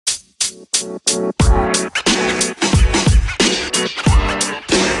Hello,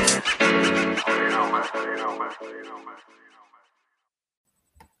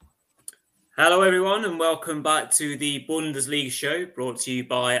 everyone, and welcome back to the Bundesliga show brought to you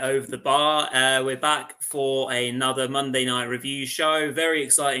by Over the Bar. We're back for another Monday night review show. Very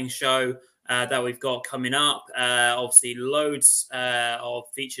exciting show that we've got coming up. Obviously, loads of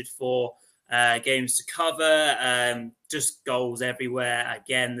featured for games to cover. Just goals everywhere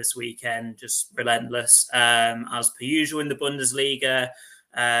again this weekend. Just relentless as per usual in the Bundesliga.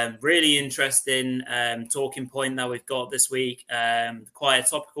 Really interesting talking point that we've got this week. Quite a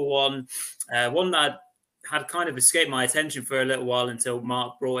topical one. One that had kind of escaped my attention for a little while until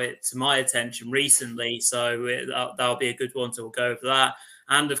Mark brought it to my attention recently. So that'll be a good one. So we'll go over that.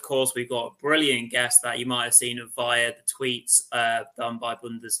 And of course, we've got a brilliant guest that you might have seen via the tweets done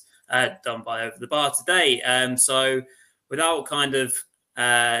by Over the Bar today. So without kind of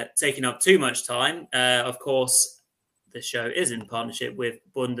taking up too much time, of course, the show is in partnership with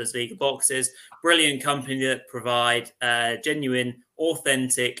Bundesliga Boxes, brilliant company that provide genuine,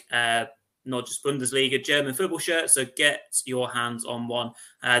 authentic, not just Bundesliga, German football shirts. So get your hands on one.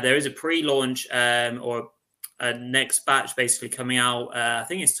 There is a pre-launch or a next batch basically coming out. I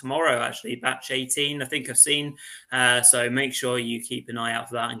think it's tomorrow, actually, batch 18, I think I've seen. So make sure you keep an eye out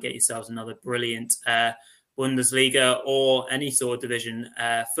for that and get yourselves another brilliant Bundesliga or any sort of division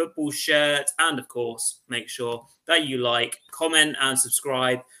football shirt. And of course, make sure that you like, comment and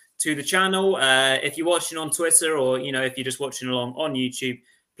subscribe to the channel. If you're watching on Twitter or, if you're just watching along on YouTube,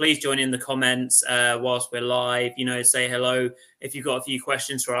 please join in the comments whilst we're live, say hello. If you've got a few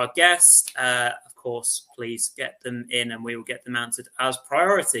questions for our guests, of course, please get them in and we will get them answered as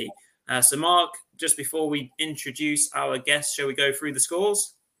priority. So Mark, just before we introduce our guests, shall we go through the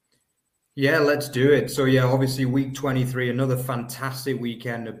scores? Yeah, let's do it. So yeah, obviously week 23, another fantastic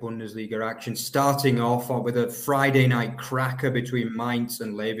weekend of Bundesliga action, starting off with a Friday night cracker between Mainz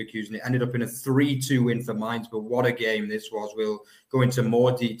and Leverkusen. It ended up in a 3-2 win for Mainz, but what a game this was. We'll go into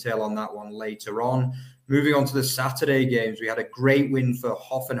more detail on that one later on. Moving on to the Saturday games, we had a great win for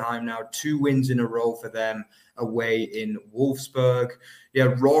Hoffenheim now, 2 wins in a row for them away in Wolfsburg.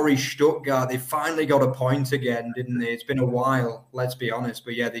 Yeah, Rory Stuttgart, they finally got a point again, didn't they? It's been a while, let's be honest.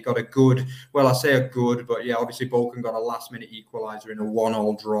 But yeah, they got a good, well, I say a good, but yeah, obviously Bochum got a last-minute equaliser in a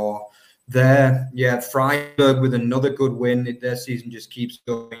 1-1 draw there. Yeah, Freiburg with another good win. Their season just keeps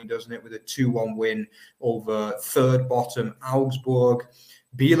going, doesn't it, with a 2-1 win over third bottom Augsburg.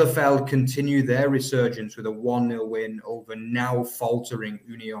 Bielefeld continue their resurgence with a 1-0 win over now faltering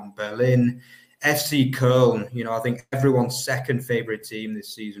Union Berlin. FC Köln, I think everyone's second favourite team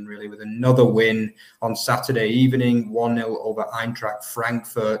this season, really, with another win on Saturday evening, 1-0 over Eintracht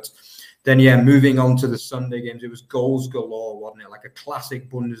Frankfurt. Then, yeah, moving on to the Sunday games, it was goals galore, wasn't it? Like a classic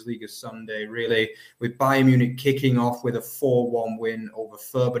Bundesliga Sunday, really, with Bayern Munich kicking off with a 4-1 win over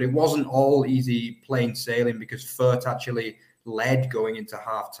Fürth. But it wasn't all easy plain sailing because Fürth actually led going into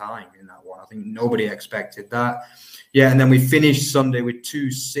half-time in that one. I think nobody expected that. Yeah, and then we finished Sunday with 2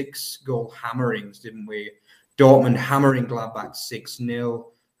 6-goal hammerings, didn't we? Dortmund hammering Gladbach 6-0.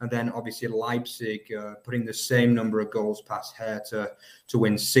 And then obviously Leipzig putting the same number of goals past Hertha to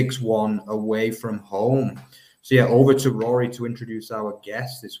win 6-1 away from home. So yeah, over to Rory to introduce our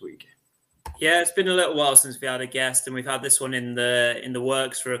guest this week. Yeah, it's been a little while since we had a guest, and we've had this one in the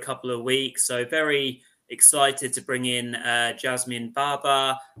works for a couple of weeks. So very excited to bring in Jasmin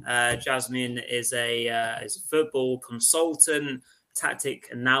Baba. Jasmin is a football consultant, tactic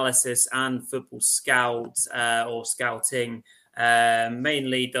analysis, and football scout or scouting.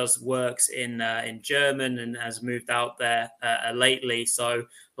 Mainly does works in German and has moved out there lately. So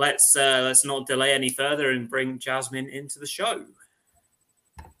let's not delay any further and bring Jasmin into the show.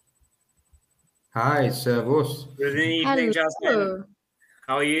 Hi, servus. Good evening, Jasmin.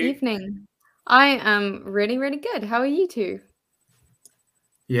 How are you? Evening. I am really, really good. How are you two?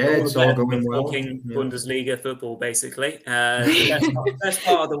 Yeah, it's all going well. Talking Bundesliga football, basically. The best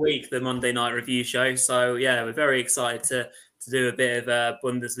part of the week, the Monday night review show. So, yeah, we're very excited to do a bit of a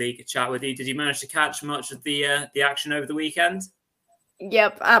Bundesliga chat with you. Did you manage to catch much of the action over the weekend?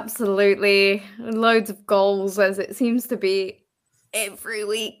 Yep, absolutely. Loads of goals, as it seems to be every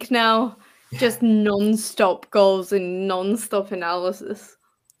week now. Yeah. Just non-stop goals and non-stop analysis.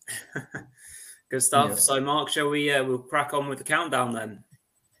 Good stuff. Yeah. So, Mark, shall we? We'll crack on with the countdown then.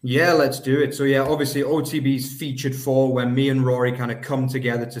 Yeah, let's do it. So, yeah, obviously OTB's featured 4 when me and Rory kind of come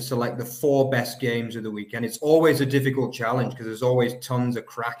together to select the 4 best games of the weekend. It's always a difficult challenge because there's always tons of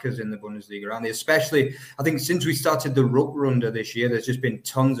crackers in the Bundesliga around there. Especially, I think since we started the Rückrunde this year, there's just been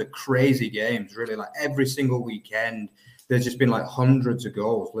tons of crazy games, really. Like every single weekend, there's just been like hundreds of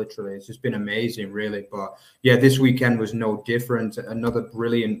goals, literally. It's just been amazing, really. But yeah, this weekend was no different. Another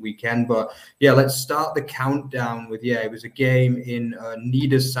brilliant weekend. But yeah, let's start the countdown with, it was a game in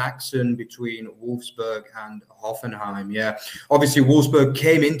Niedersachsen between Wolfsburg and Hoffenheim. Yeah, obviously Wolfsburg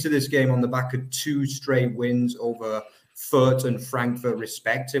came into this game on the back of 2 straight wins over Fürth and Frankfurt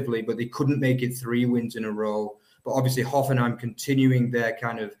respectively, but they couldn't make it 3 wins in a row. But obviously Hoffenheim continuing their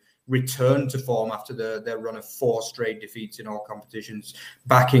kind of return to form after their run of 4 straight defeats in all competitions,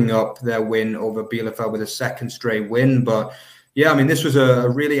 backing up their win over Bielefeld with a 2nd straight win. But yeah, I mean, this was a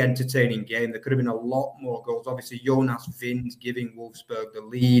really entertaining game. There could have been a lot more goals. Obviously, Jonas Wind giving Wolfsburg the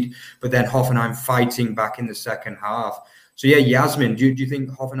lead, but then Hoffenheim fighting back in the second half. So yeah, Yasmin, do you think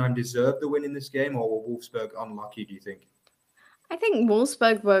Hoffenheim deserved the win in this game, or were Wolfsburg unlucky, do you think? I think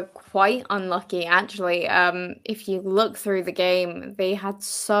Wolfsburg were quite unlucky, actually. If you look through the game, they had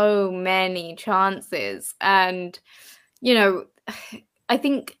so many chances. And, I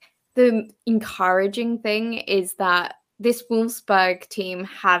think the encouraging thing is that this Wolfsburg team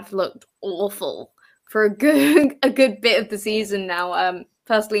have looked awful for a good bit of the season now.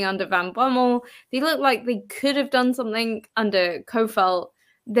 Firstly, under Van Bommel, they looked like they could have done something under Kofeld,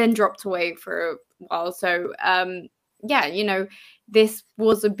 then dropped away for a while. So, this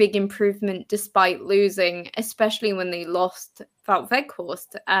was a big improvement despite losing, especially when they lost Wout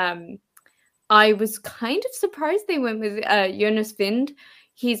Weghorst. I was kind of surprised they went with Jonas Wind.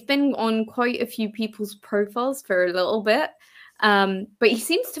 He's been on quite a few people's profiles for a little bit, but he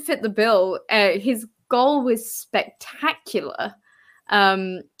seems to fit the bill. His goal was spectacular.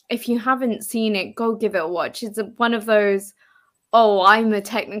 If you haven't seen it, go give it a watch. It's one of those, I'm a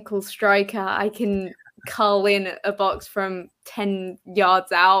technical striker. I can curl in a box from 10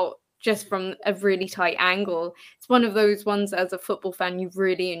 yards out just from a really tight angle. It's one of those ones as a football fan you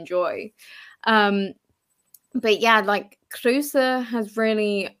really enjoy. But yeah, like Kruse has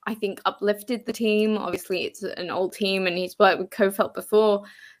really, I think, uplifted the team. Obviously, it's an old team and he's worked with Kofeld before.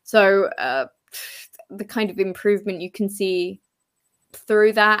 So the kind of improvement you can see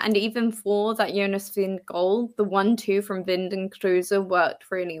through that, and even for that Jonas Wind goal, the 1-2 from Wind and Kruse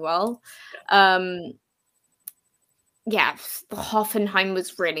worked really well. Hoffenheim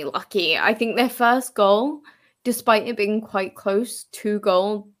was really lucky. I think their first goal, despite it being quite close,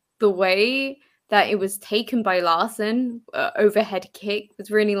 2-goal, the way that it was taken by Larsen, overhead kick,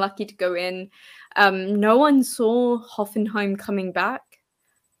 was really lucky to go in. No one saw Hoffenheim coming back.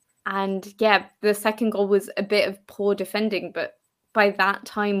 And yeah, the second goal was a bit of poor defending, but by that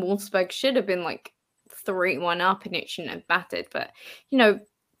time, Wolfsburg should have been like 3-1 up and it shouldn't have mattered. But,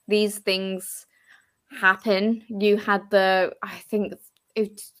 these things happen. You had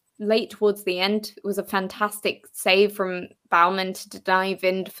late towards the end, it was a fantastic save from Baumann to deny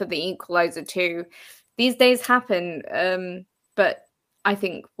Wind for the equalizer too. These days happen, but I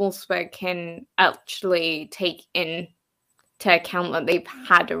think Wolfsburg can actually take into account that they've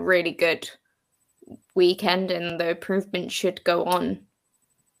had a really good weekend and the improvement should go on.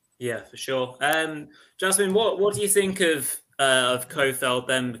 Yeah, for sure. Jasmine, what do you think of Kofeld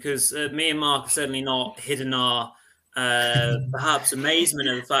then? Because me and Mark have certainly not hidden our perhaps amazement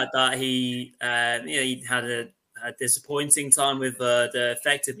at the fact that he had a disappointing time with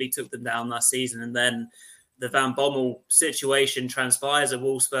effectively took them down last season, and then the Van Bommel situation transpires at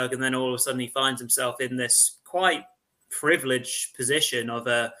Wolfsburg, and then all of a sudden he finds himself in this quite privileged position of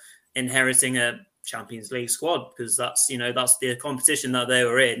inheriting a Champions League squad, because that's the competition that they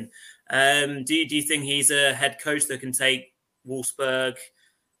were in. Do you think he's a head coach that can take Wolfsburg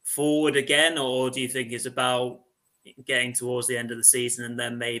forward again, or do you think it's about getting towards the end of the season and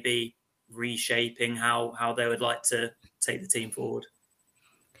then maybe reshaping how they would like to take the team forward?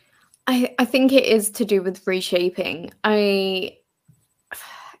 I think it is to do with reshaping.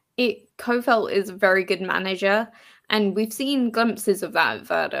 Kofeld is a very good manager, and we've seen glimpses of that at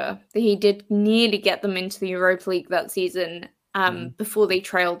Werder. He did nearly get them into the Europa League that season before they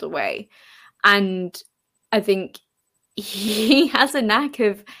trailed away. And I think he has a knack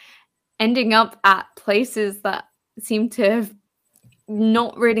of ending up at places that seem to have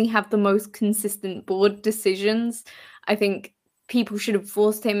not really have the most consistent board decisions. I think people should have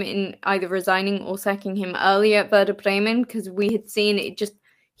forced him in either resigning or sacking him earlier at Werder Bremen, because we had seen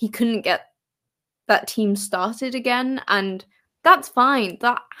he couldn't get that team started again, and that's fine.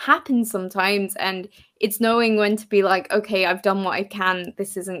 That happens sometimes, and it's knowing when to be like, okay, I've done what I can.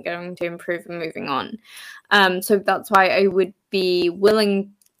 This isn't going to improve and moving on. So that's why I would be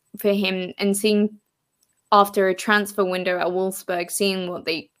willing for him, and seeing after a transfer window at Wolfsburg, seeing what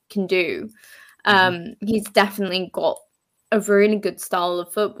they can do. He's definitely got a really good style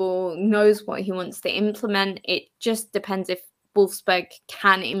of football, knows what he wants to implement. It just depends if Wolfsburg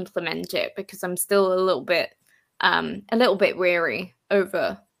can implement it, because I'm still a little bit weary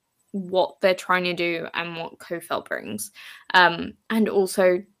over what they're trying to do and what Kofeld brings. And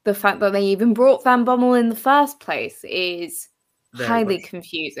also the fact that they even brought Van Bommel in the first place is highly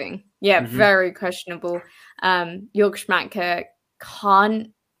confusing. Yeah, very questionable. Jörg Schmadtke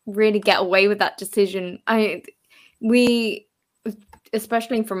can't really get away with that decision. We,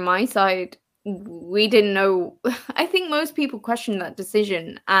 especially from my side, we didn't know. I think most people questioned that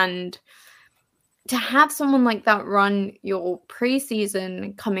decision, and to have someone like that run your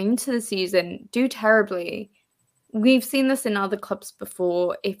preseason, come into the season, do terribly. We've seen this in other clubs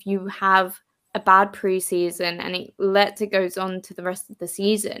before. If you have a bad preseason and it goes on to the rest of the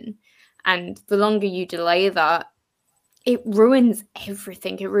season, and the longer you delay that, it ruins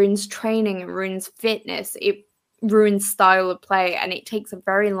everything. It ruins training, it ruins fitness, it ruins style of play, and it takes a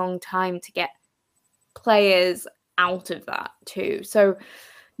very long time to get players out of that too. So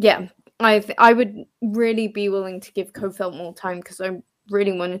yeah, I would really be willing to give Kofeld more time, because I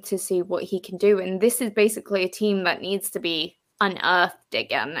really wanted to see what he can do. And this is basically a team that needs to be unearthed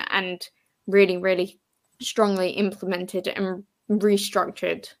again and really, really strongly implemented and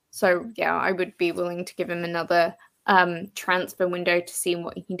restructured. So yeah, I would be willing to give him another transfer window to see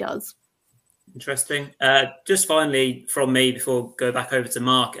what he does. Interesting. Just finally from me before we go back over to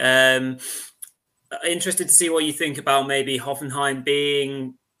Mark, interested to see what you think about maybe Hoffenheim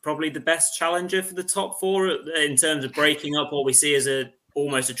being probably the best challenger for the top four in terms of breaking up what we see as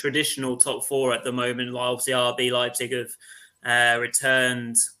almost a traditional top four at the moment. Like obviously RB Leipzig have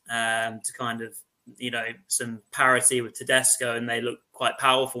returned to kind of, some parity with Tedesco, and they look quite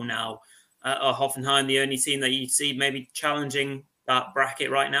powerful now. Are Hoffenheim the only team that you see maybe challenging that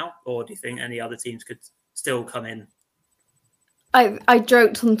bracket right now? Or do you think any other teams could still come in? I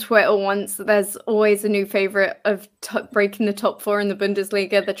joked on Twitter once that there's always a new favourite of breaking the top four in the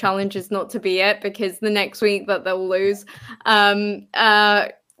Bundesliga. The challenge is not to be it, because the next week that they'll lose. Hoffenheim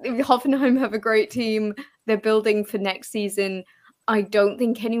have a great team. They're building for next season. I don't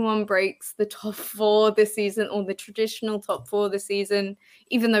think anyone breaks the top four this season, or the traditional top four this season,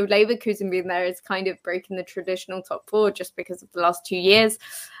 even though Leverkusen being there is kind of breaking the traditional top four just because of the last 2 years.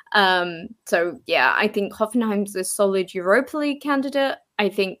 So yeah, I think Hoffenheim's a solid Europa League candidate. I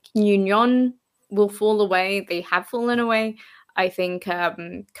think Union will fall away. They have fallen away. I think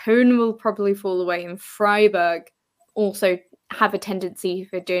Köln will probably fall away, and Freiburg also have a tendency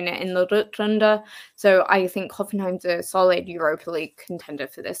for doing it in the Rückrunde. So I think Hoffenheim's a solid Europa League contender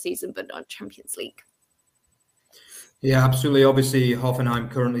for this season, but not Champions League. Yeah, absolutely. Obviously, Hoffenheim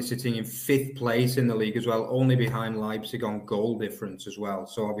currently sitting in 5th place in the league as well, only behind Leipzig on goal difference as well.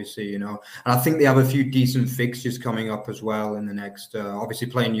 So obviously, and I think they have a few decent fixtures coming up as well in the next, obviously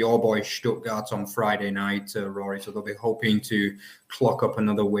playing your boy Stuttgart on Friday night, Rory. So they'll be hoping to clock up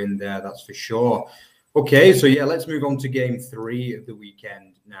another win there, that's for sure. Okay, so yeah, let's move on to game 3 of the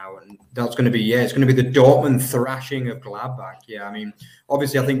weekend now. And that's going to be, it's going to be the Dortmund thrashing of Gladbach. Yeah, I mean,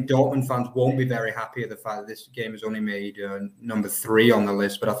 obviously, I think Dortmund fans won't be very happy at the fact that this game has only made number 3 on the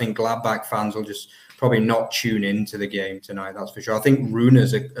list. But I think Gladbach fans will just probably not tune into the game tonight, that's for sure. I think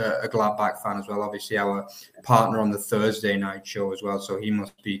Runa's a Gladbach fan as well, obviously our partner on the Thursday night show as well. So he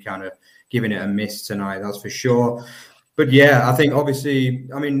must be kind of giving it a miss tonight, that's for sure. But yeah, I think obviously,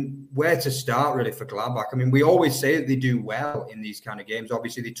 where to start really for Gladbach? We always say that they do well in these kind of games.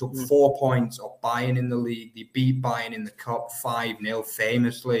 Obviously, they took 4 points off Bayern in the league. They beat Bayern in the Cup 5-0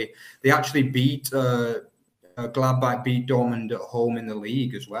 famously. They actually beat Gladbach beat Dortmund at home in the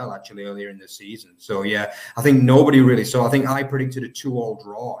league as well, actually, earlier in the season. So, yeah, I think nobody really saw. I think I predicted a 2-2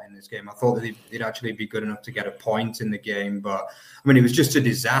 draw in this game. I thought that they'd actually be good enough to get a point in the game. But, it was just a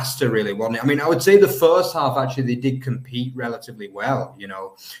disaster, really, wasn't it? I would say the first half, actually, they did compete relatively well,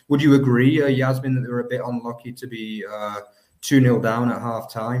 Would you agree, Yasmin, that they were a bit unlucky to be 2-0 down at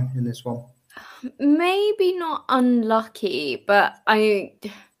half-time in this one? Maybe not unlucky, but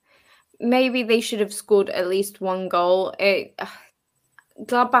maybe they should have scored at least 1 goal.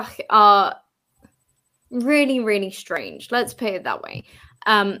 Gladbach are really, really strange. Let's put it that way.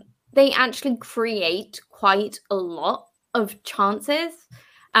 They actually create quite a lot of chances,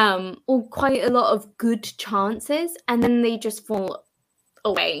 or quite a lot of good chances, and then they just fall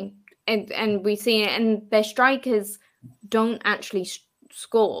away. And we see it, and their strikers don't actually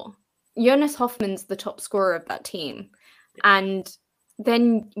score. Jonas Hoffmann's the top scorer of that team. And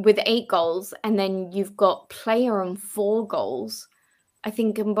then with 8 goals, and then you've got Player on 4 goals. I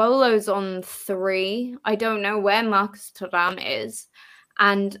think Mbolo's on 3. I don't know where Marcus Thuram is.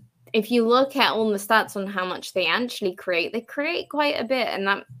 And if you look at all the stats on how much they actually create, they create quite a bit. And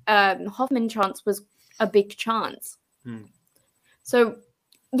that Hoffman chance was a big chance. So,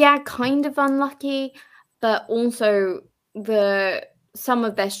 yeah, kind of unlucky, but also some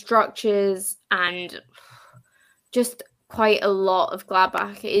of their structures and just quite a lot of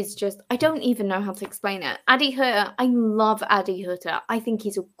Gladbach is just, I don't even know how to explain it. Adi Hütter, I love Adi Hütter. I think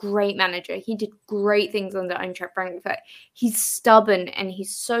he's a great manager. He did great things under Eintracht Frankfurt. He's stubborn, and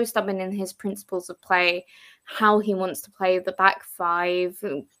he's so stubborn in his principles of play, how he wants to play the back five,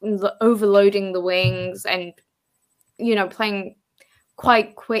 overloading the wings, and, you know, playing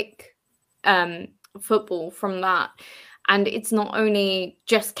quite quick football from that. And it's not only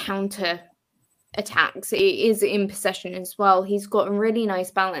just counter attacks, it is in possession as well. He's got a really nice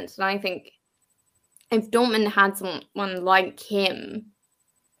balance, and I think if Dortmund had someone like him,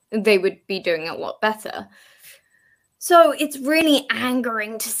 they would be doing a lot better. So it's really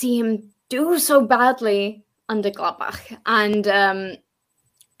angering to see him do so badly under Gladbach, and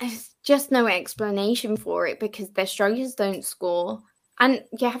there's just no explanation for it because their strikers don't score. And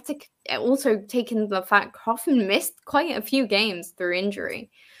you have to also take in the fact Hoffmann missed quite a few games through injury.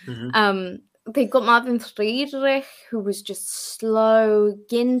 They got Marvin Friedrich, who was just slow.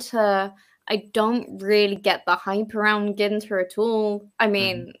 Ginter, I don't really get the hype around Ginter at all. I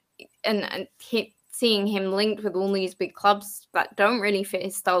mean, and seeing him linked with all these big clubs that don't really fit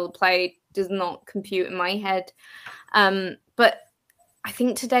his style of play does not compute in my head. But I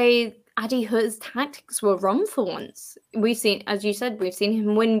think today Adi Hütter's tactics were wrong for once. We've seen, as you said, we've seen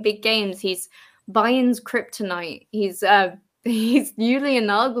him win big games. He's Bayern's kryptonite. He's Julian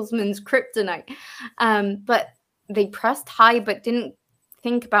Nagelsmann's kryptonite. But they pressed high but didn't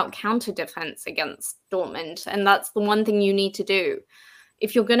think about counter defense against Dortmund. And that's the one thing you need to do.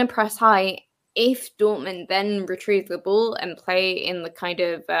 If you're going to press high, if Dortmund then retrieve the ball and play in the kind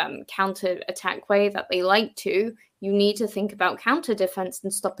of counter attack way that they like to, you need to think about counter defense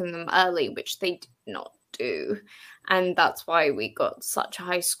and stopping them early, which they did not do. And that's why we got such a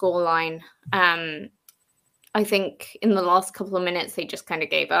high scoreline. I think in the last couple of minutes, they just kind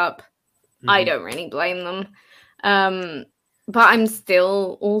of gave up. I don't really blame them. But I'm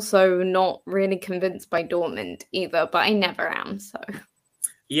still also not really convinced by Dortmund either, but I never am, so...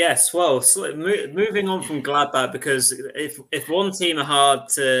 Yes, well, so moving on from Gladbach, because if one team are hard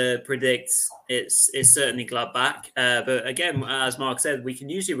to predict, it's certainly Gladbach. But again, as Mark said, we can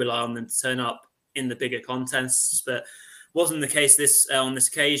usually rely on them to turn up in the bigger contests, but wasn't the case on this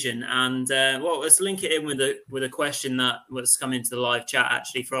occasion. And well, let's link it in with a question that was coming into the live chat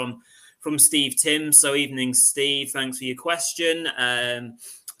actually from Steve Tim. So evening, Steve. Thanks for your question.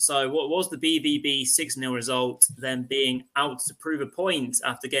 So what was the BVB 6-0 result, then being out to prove a point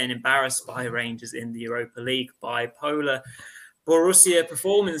after getting embarrassed by Rangers in the Europa League bipolar Borussia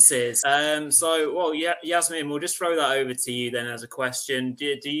performances? So, well, Yasmin, we'll just throw that over to you then as a question.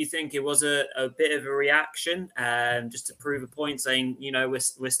 Do you think it was a bit of a reaction just to prove a point, saying, you know,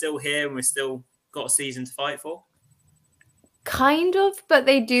 we're still here and we've still got a season to fight for? Kind of, but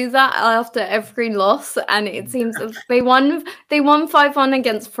they do that after every loss, and it seems they won 5-1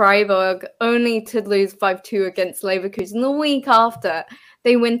 against Freiburg, only to lose 5-2 against Leverkusen. The week after,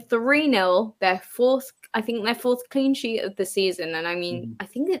 they win 3-0, their fourth clean sheet of the season, and I mean, I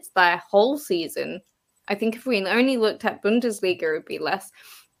think it's their whole season. I think if we only looked at Bundesliga, it would be less.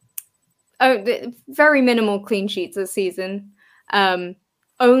 Very minimal clean sheets this season,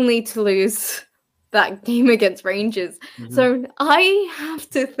 only to lose that game against Rangers. So I have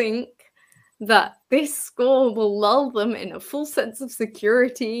to think that this score will lull them in a full sense of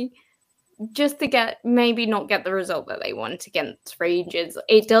security just to maybe not get the result that they want against Rangers.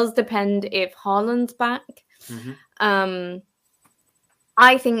 It does depend if Haaland's back.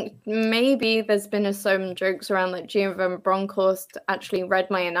 I think maybe there's been some jokes around that Gio van Bronckhorst actually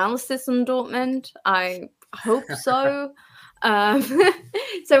read my analysis on Dortmund. I hope so.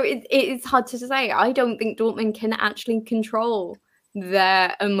 So it's hard to say. I don't think Dortmund can actually control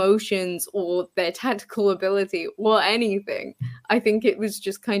their emotions or their tactical ability or anything. I think it was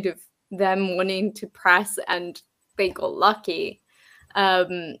just kind of them wanting to press and they got lucky.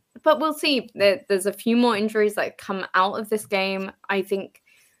 But we'll see. There's a few more injuries that come out of this game. I think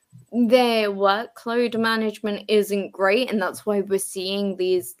their workload management isn't great, and that's why we're seeing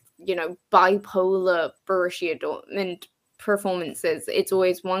these, bipolar Borussia Dortmund performances. It's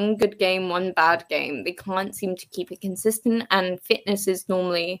always one good game, one bad game. They can't seem to keep it consistent, and fitness is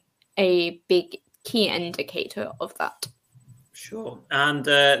normally a big key indicator of that. Sure. And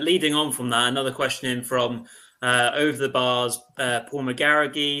leading on from that, another question in from Over the Bar's Paul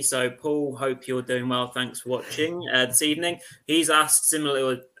McGarrigy. So, Paul, hope you're doing well. Thanks for watching this evening. He's asked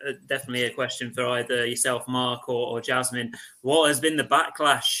similarly, definitely a question for either yourself, Mark, or Jasmine. What has been the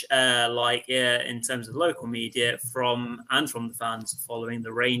backlash in terms of local media from the fans following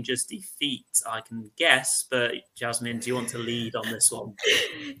the Rangers' defeat? I can guess, but Jasmine, do you want to lead on this one?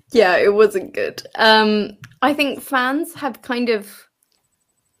 Yeah, it wasn't good. I think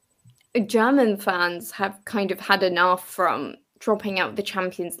German fans have kind of had enough from dropping out of the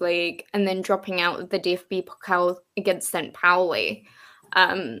Champions League and then dropping out of the DFB Pokal against St. Pauli.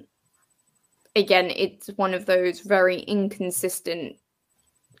 Again, it's one of those very inconsistent,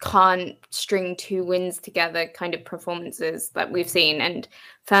 can't string two wins together kind of performances that we've seen, and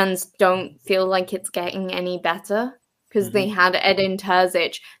fans don't feel like it's getting any better because they had Edin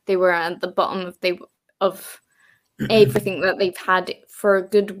Terzic. They were at the bottom of everything that they've had for a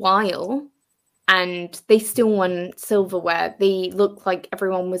good while, and they still won silverware. They looked like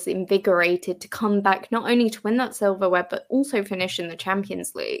everyone was invigorated to come back, not only to win that silverware, but also finish in the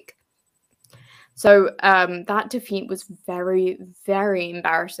Champions League. So that defeat was very, very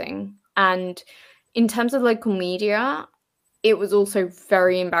embarrassing. And in terms of local media, it was also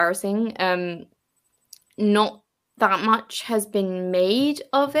very embarrassing. Not that much has been made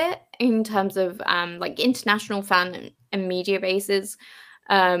of it in terms of international fan and media bases,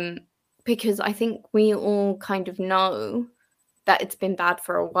 because I think we all kind of know that it's been bad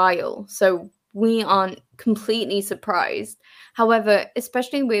for a while. So we aren't completely surprised. However,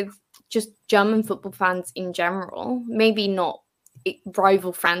 especially with just German football fans in general, maybe not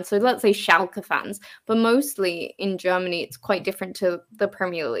rival fans, so let's say Schalke fans, but mostly in Germany, it's quite different to the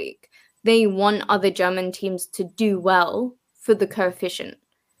Premier League. They want other German teams to do well for the coefficient.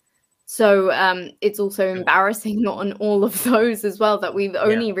 So it's also embarrassing not on all of those as well, that we've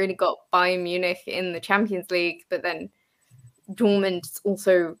only really got Bayern Munich in the Champions League, but then Dortmund's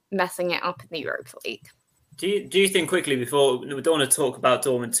also messing it up in the Europa League. Do you think, quickly, before we don't want to talk about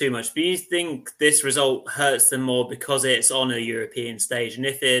Dortmund too much, do you think this result hurts them more because it's on a European stage? And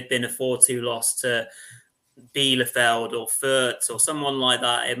if it had been a 4-2 loss to Bielefeld or Fürth or someone like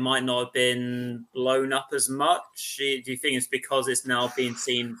that, it might not have been blown up as much? Do you think it's because it's now being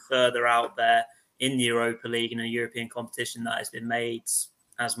seen further out there in the Europa League and a European competition that has been made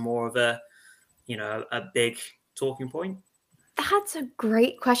as more of a big talking point? That's a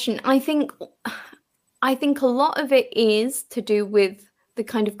great question. I think a lot of it is to do with the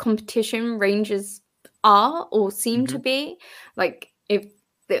kind of competition Rangers are or seem to be. Like, if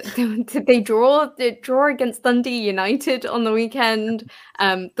did they draw against Dundee United on the weekend?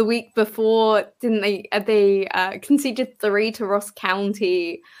 The week before, didn't they? They conceded 3 to Ross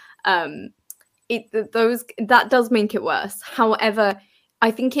County. That does make it worse. However,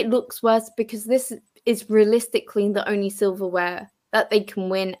 I think it looks worse because this is realistically the only silverware that they can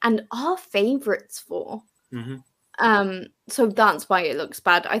win and are favourites for. So that's why it looks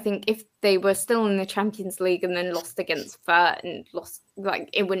bad. I think if they were still in the Champions League and then lost against Fürth and lost,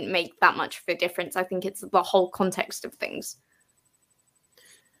 it wouldn't make that much of a difference. I think it's the whole context of things.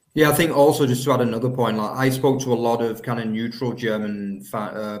 Yeah, I think also, just to add another point, I spoke to a lot of kind of neutral German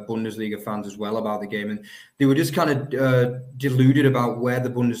Bundesliga fans as well about the game, and they were just kind of deluded about where the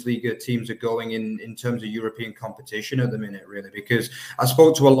Bundesliga teams are going in terms of European competition at the minute, really, because I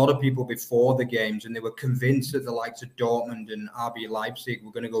spoke to a lot of people before the games and they were convinced that the likes of Dortmund and RB Leipzig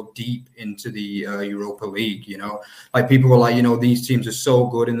were going to go deep into the Europa League, people were like, these teams are so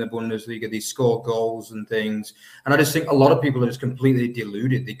good in the Bundesliga, they score goals and things. And I just think a lot of people are just completely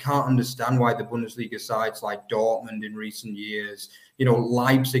deluded. They can't understand why the Bundesliga sides like Dortmund in recent years,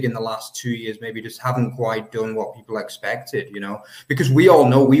 Leipzig in the last 2 years, maybe just haven't quite done what people expected, because we all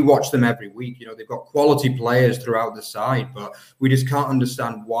know, we watch them every week, they've got quality players throughout the side, but we just can't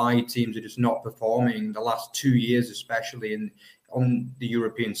understand why teams are just not performing the last 2 years, especially on the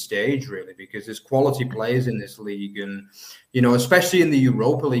European stage, really, because there's quality players in this league, and especially in the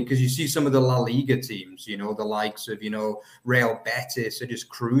Europa League, because you see some of the La Liga teams, the likes of Real Betis are just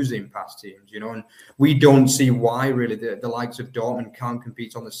cruising past teams, and we don't see why really the likes of Dortmund can't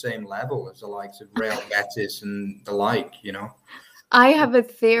compete on the same level as the likes of Real Betis and the like. I have a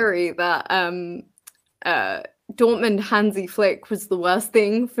theory that Dortmund Hansi Flick was the worst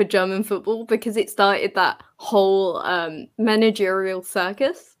thing for German football because it started that whole managerial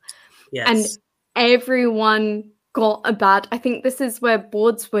circus. Yes. And everyone got a bad... I think this is where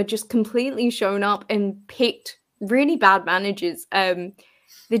boards were just completely shown up and picked really bad managers. The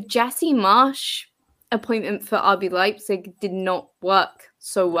Jesse Marsch appointment for RB Leipzig did not work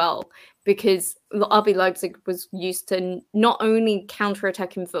so well, because RB Leipzig was used to not only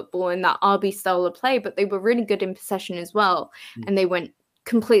counter-attacking football and that RB style of play, but they were really good in possession as well. And they went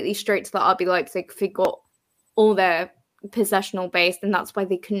completely straight to the RB Leipzig, forgot all their possessional based, and that's why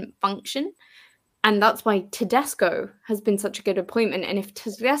they couldn't function. And that's why Tedesco has been such a good appointment. And if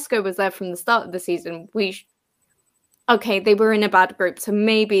Tedesco was there from the start of the season, okay, they were in a bad group, so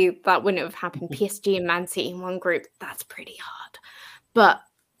maybe that wouldn't have happened. PSG and Man City in one group, that's pretty hard. But,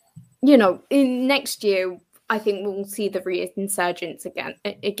 in next year, I think we'll see the reinsurgence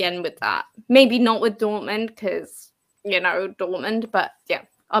again with that. Maybe not with Dortmund, because, Dortmund, but yeah,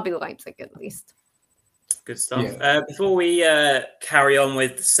 RB Leipzig at least. Good stuff. Yeah. Before we carry on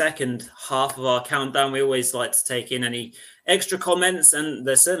with the second half of our countdown, we always like to take in any extra comments, and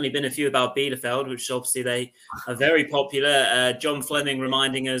there's certainly been a few about Bielefeld, which obviously they are very popular. John Fleming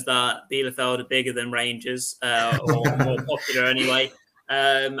reminding us that Bielefeld are bigger than Rangers, or more popular anyway.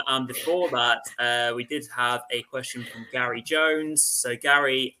 And before that, we did have a question from Gary Jones. So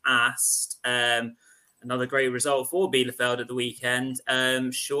Gary asked, another great result for Bielefeld at the weekend.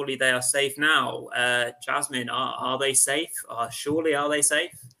 Surely they are safe now. Jasmine, are they safe? Surely are they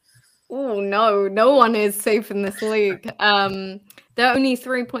safe? Oh, no one is safe in this league. They're only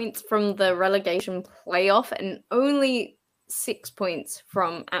 3 points from the relegation playoff and only 6 points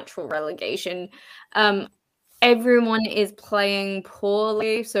from actual relegation. Everyone is playing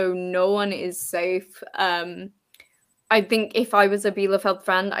poorly, so no one is safe. I think if I was a Bielefeld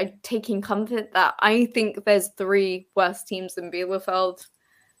fan, I'd take in comfort that I think there's 3 worse teams than Bielefeld.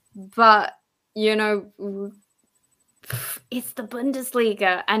 But, it's the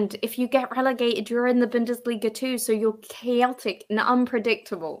Bundesliga, and if you get relegated, you're in the Bundesliga too, so you're chaotic and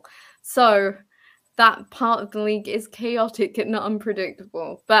unpredictable. So that part of the league is chaotic and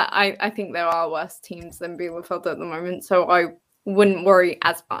unpredictable. But I think there are worse teams than Bielefeld at the moment, so I wouldn't worry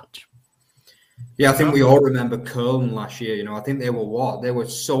as much. Yeah, I think we all remember Köln last year. I think they were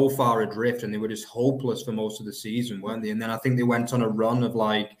so far adrift, and they were just hopeless for most of the season, weren't they? And then I think they went on a run of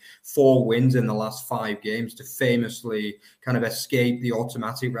 4 wins in the last 5 games to famously kind of escape the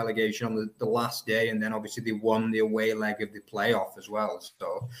automatic relegation on the last day. And then obviously they won the away leg of the playoff as well.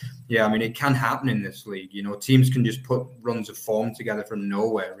 So, yeah, I mean, it can happen in this league. Teams can just put runs of form together from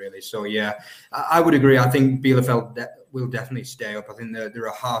nowhere, really. So, yeah, I would agree. I think Bielefeld will definitely stay up. I think they're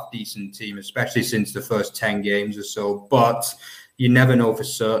a half-decent team, especially since the first 10 games or so. But you never know for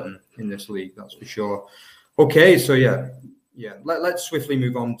certain in this league, that's for sure. Okay, so yeah. Let's swiftly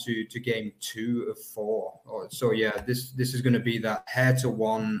move on to game 2 of 4. So yeah, this is going to be that Hertha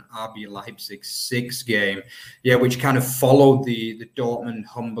 1, RB Leipzig 6 game. Yeah, which kind of followed the Dortmund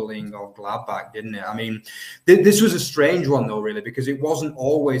humbling of Gladbach, didn't it? I mean, this was a strange one though, really, because it wasn't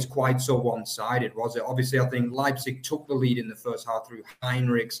always quite so one-sided, was it? Obviously, I think Leipzig took the lead in the first half through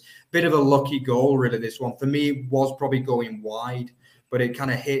Heinrichs. Bit of a lucky goal, really. This one for me was probably going wide, but it kind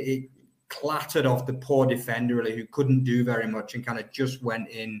of hit it. Clattered off the poor defender, really, who couldn't do very much and kind of just went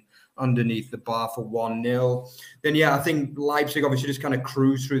in underneath the bar for 1-0. Then, yeah, I think Leipzig obviously just kind of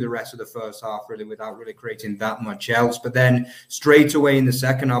cruised through the rest of the first half, really, without really creating that much else. But then straight away in the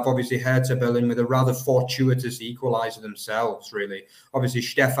second half, obviously Hertha Berlin with a rather fortuitous equaliser themselves, really. Obviously,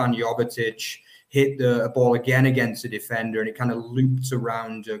 Stefan Jovetic hit the ball again against the defender, and it kind of looped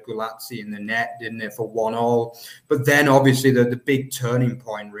around Gulazzi in the net, didn't it, for 1-1. But then, obviously, the big turning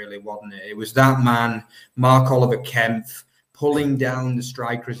point, really, wasn't it? It was that man, Marc-Oliver Kempf, pulling down the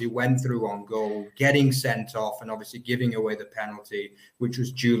striker as he went through on goal, getting sent off, and obviously giving away the penalty, which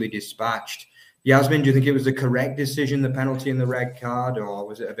was duly dispatched. Yasmin, do you think it was the correct decision, the penalty and the red card, or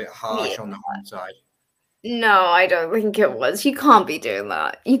was it a bit harsh on the home side? No, I don't think it was. You can't be doing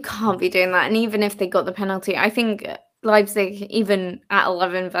that. And even if they got the penalty, I think Leipzig, even at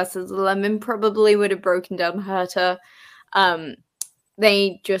 11 versus 11, probably would have broken down Hertha.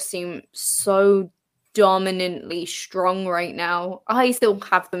 They just seem so dominantly strong right now. I still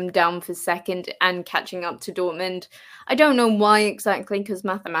have them down for second and catching up to Dortmund. I don't know why exactly, because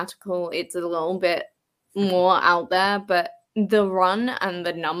mathematical, it's a little bit more out there, but the run and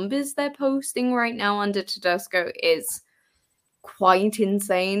the numbers they're posting right now under Tedesco is quite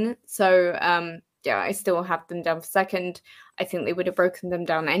insane. So, yeah, I still have them down for second. I think they would have broken them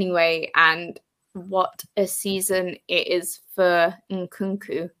down anyway. And what a season it is for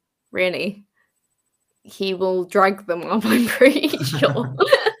Nkunku, really. He will drag them up, I'm pretty sure.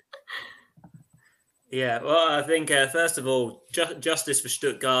 Yeah, well, I think, first of all, justice for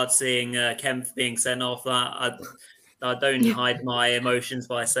Stuttgart, seeing Kempf being sent off. don't hide my emotions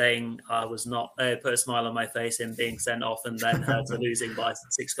by saying I was not put a smile on my face in being sent off and then Hertha losing by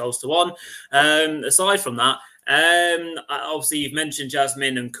 6-1. Aside from that, obviously you've mentioned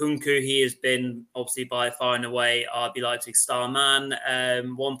Jasmine Nkunku. He has been obviously by far and away RB Leipzig star man.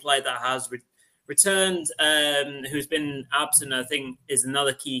 One player that has returned, who's been absent, I think, is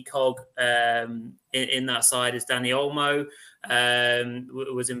another key cog in that side is Dani Olmo.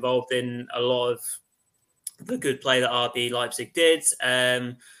 Was involved in a lot of the good play that RB Leipzig did.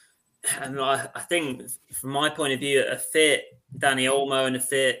 And I think, from my point of view, a fit Dani Olmo and a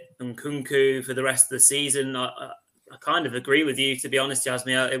fit Nkunku for the rest of the season, I kind of agree with you, to be honest,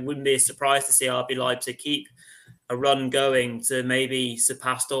 Jasmine. It wouldn't be a surprise to see RB Leipzig keep a run going to maybe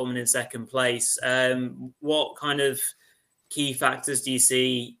surpass Dortmund in second place. What kind of key factors do you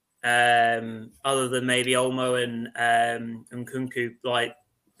see, other than maybe Olmo and Nkunku, like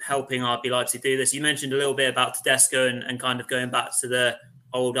helping RB Leipzig do this? You mentioned a little bit about Tedesco and kind of going back to the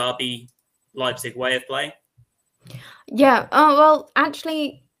old RB Leipzig way of play. Yeah. Oh, well,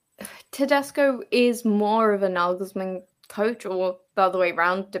 actually, Tedesco is more of a Nagelsmann coach, or the other way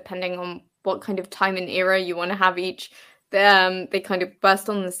around, depending on what kind of time and era you want to have each. They kind of burst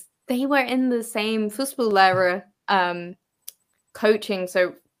on this. They were in the same Fußballlehrer coaching.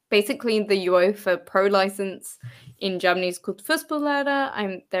 So basically the UEFA Pro license in Germany is called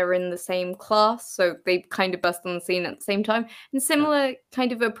Fußballlehrer. They're in the same class, so they kind of burst on the scene at the same time. And similar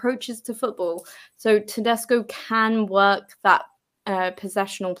kind of approaches to football. So Tedesco can work that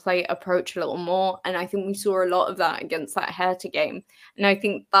possessional play approach a little more, and I think we saw a lot of that against that Hertha game. And I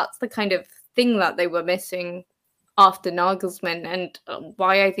think that's the kind of thing that they were missing after Nagelsmann, and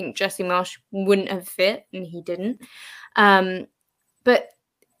why I think Jesse Marsch wouldn't have fit, and he didn't. But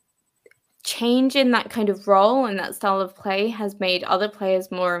change in that kind of role and that style of play has made other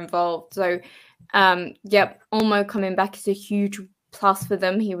players more involved. So, Olmo coming back is a huge plus for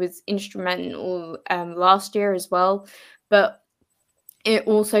them. He was instrumental last year as well. But it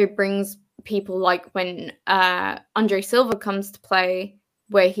also brings people like when Andre Silva comes to play,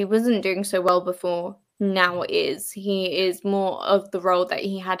 where he wasn't doing so well before, now is. He is more of the role that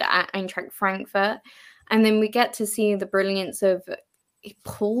he had at Eintracht Frankfurt. And then we get to see the brilliance of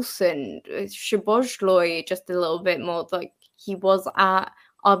Poulsen, Szoboszlai, just a little bit more like he was at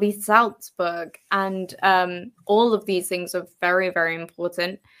RB Salzburg. And all of these things are very, very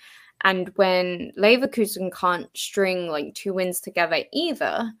important. And when Leverkusen can't string like 2 wins together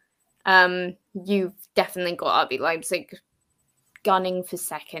either, you've definitely got RB Leipzig gunning for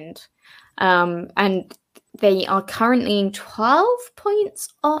second. And they are currently 12 points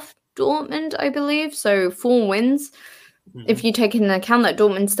off Dortmund, I believe. So 4 wins. Mm-hmm. If you take into account that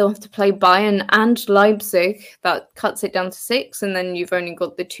Dortmund still have to play Bayern and Leipzig, that cuts it down to 6. And then you've only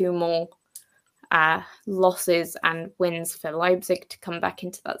got the 2 more losses and wins for Leipzig to come back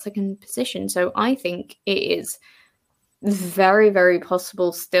into that second position. So I think it is very, very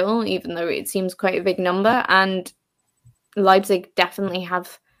possible still, even though it seems quite a big number. And Leipzig definitely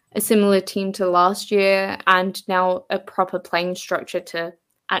have a similar team to last year, and now a proper playing structure to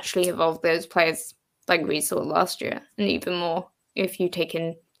actually evolve those players like we saw last year, and even more if you take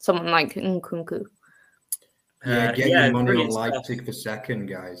in someone like Nkunku. Get your money on Leipzig for second,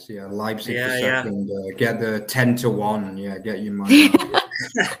 guys. Leipzig for second. Get the 10-1. Get your money.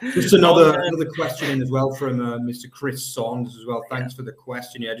 Just another question in as well from Mr. Chris Saunders as well. Thanks for the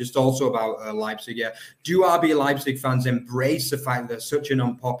question. Just also about Leipzig. Do RB Leipzig fans embrace the fact that they're such an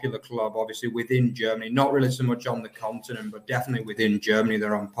unpopular club, obviously within Germany, not really so much on the continent, but definitely within Germany,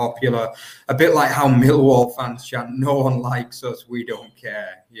 they're unpopular. A bit like how Millwall fans chant, no one likes us, we don't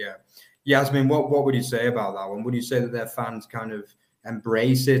care. Yasmin, what would you say about that one? Would you say that their fans kind of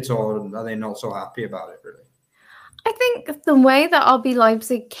embrace it, or are they not so happy about it, really? I think the way that RB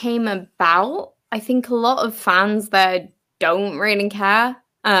Leipzig came about, I think a lot of fans there don't really care.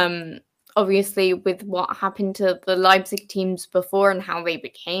 Obviously, with what happened to the Leipzig teams before and how they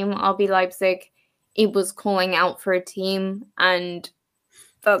became RB Leipzig, it was calling out for a team, and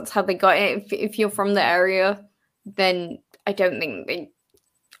that's how they got it. If you're from the area, then I don't think they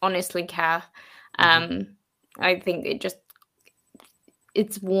honestly care. I think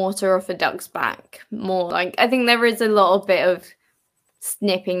it's water off a duck's back more. Like, I think there is a little bit of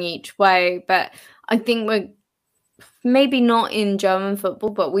snipping each way, but I think we're maybe not in German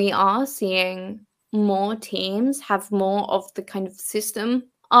football, but we are seeing more teams have more of the kind of system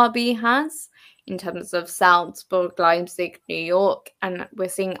RB has in terms of Salzburg, Leipzig, New York, and we're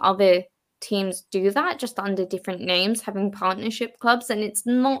seeing other teams do that, just under different names, having partnership clubs, and it's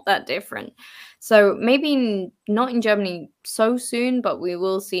not that different. So maybe not in Germany so soon, but we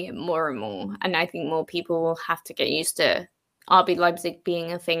will see it more and more. And I think more people will have to get used to RB Leipzig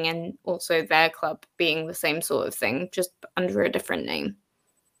being a thing and also their club being the same sort of thing, just under a different name.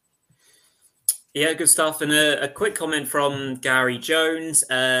 Yeah, good stuff. And a quick comment from Gary Jones,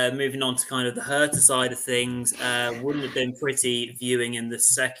 moving on to kind of the Hertha side of things. Wouldn't have been pretty viewing in the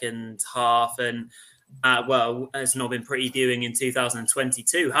second half. And, well, it's not been pretty viewing in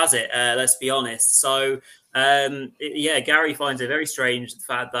 2022, has it? Let's be honest. So, Gary finds it very strange the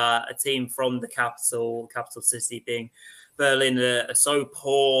fact that a team from the capital city being Berlin are so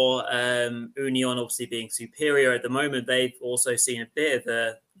poor. Union obviously being superior at the moment. They've also seen a bit of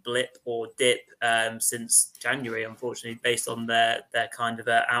a blip or dip since January, unfortunately, based on their kind of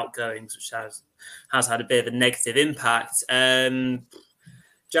outgoings, which has had a bit of a negative impact.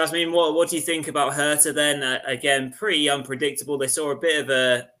 Jasmine, what do you think about Hertha then? Again, pretty unpredictable. They saw a bit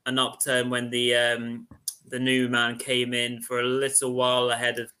of an upturn when the new man came in for a little while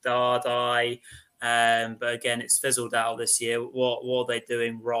ahead of Dardai. But again, it's fizzled out this year. What are they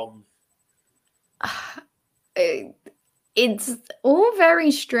doing wrong? It's all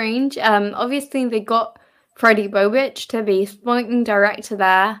very strange. Obviously, they got Freddy Bobic to be sporting director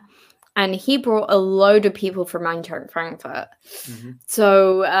there, and he brought a load of people from Eintracht Frankfurt. Mm-hmm.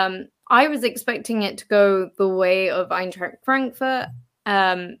 So I was expecting it to go the way of Eintracht Frankfurt.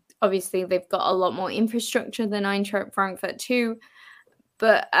 Obviously, they've got a lot more infrastructure than Eintracht Frankfurt too.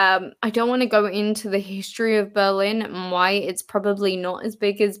 But I don't want to go into the history of Berlin and why it's probably not as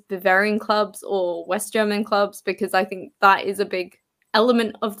big as Bavarian clubs or West German clubs, because I think that is a big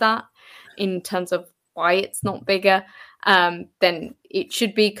element of that in terms of why it's not bigger than it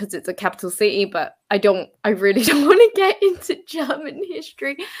should be, because it's a capital city. But I really don't want to get into German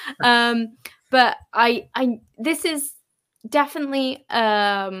history. But this is definitely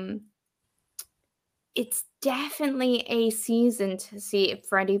it's definitely a season to see if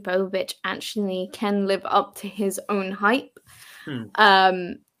Freddy Bobic actually can live up to his own hype.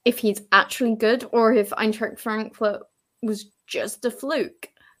 If he's actually good, or if Eintracht Frankfurt was just a fluke.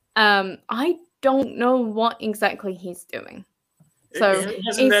 I don't know what exactly he's doing. So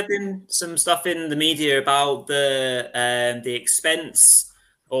hasn't there been some stuff in the media about the expense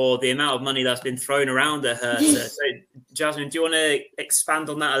or the amount of money that's been thrown around at Hertha? So, Jasmine, do you want to expand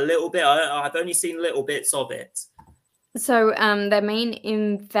on that a little bit? I've only seen little bits of it. So their main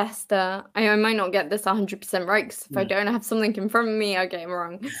investor, I might not get this 100% right, because if I don't have something in front of me, I get it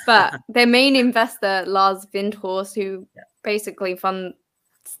wrong. But their main investor, Lars Windhorst, who basically funds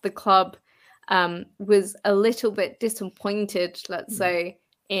the club, was a little bit disappointed, let's say,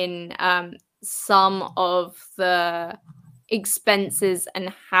 in some of the expenses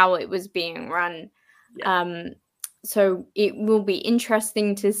and how it was being run. So it will be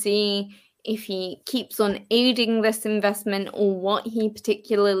interesting to see if he keeps on aiding this investment or what he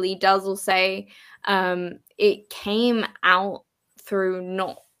particularly does or say. It came out through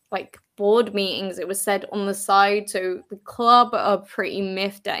not like board meetings. It was said on the side. So the club are pretty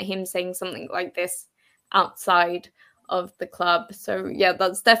miffed at him saying something like this outside of the club. So yeah,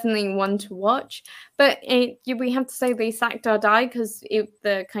 that's definitely one to watch. But we have to say they sacked Dardai because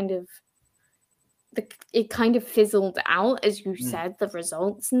it kind of fizzled out, as you said, the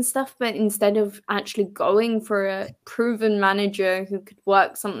results and stuff. But instead of actually going for a proven manager who could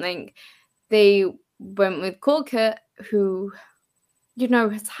work something, they went with Korkut, who, you know,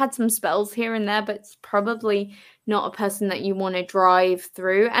 has had some spells here and there, but it's probably not a person that you want to drive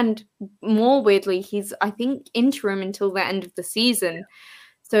through. And more weirdly, he's, I think, interim until the end of the season.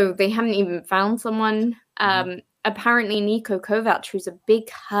 So they haven't even found someone. Apparently, Niko Kovac, who's a big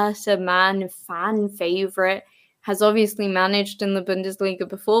Hertha man, fan favorite, has obviously managed in the Bundesliga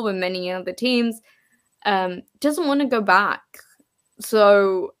before with many other teams, doesn't want to go back.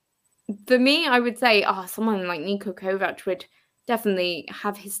 So for me, I would say, someone like Niko Kovac would definitely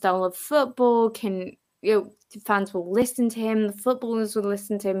have his style of football. Fans will listen to him, the footballers will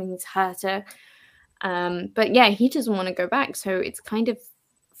listen to him, he's Hertha. But yeah, he doesn't want to go back. So it's kind of,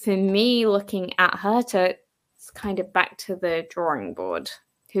 for me, looking at Hertha, it's kind of back to the drawing board.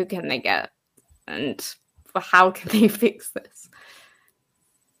 Who can they get? And how can they fix this?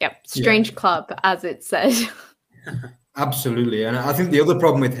 Yep, strange club, as it said. Absolutely. And I think the other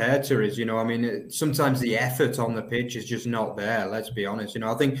problem with Hertha is, I mean, sometimes the effort on the pitch is just not there. Let's be honest.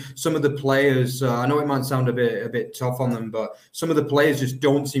 I think some of the players, I know it might sound a bit tough on them, but some of the players just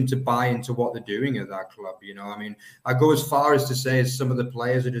don't seem to buy into what they're doing at that club. I mean, I go as far as to say some of the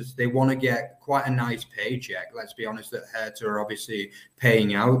players are just, they want to get quite a nice paycheck. Let's be honest, that Hertha are obviously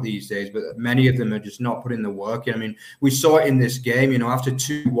paying out these days, but many of them are just not putting the work in. I mean, we saw it in this game, after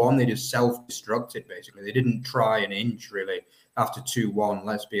 2-1, they just self-destructed, basically. They didn't try an inch, really, after 2-1,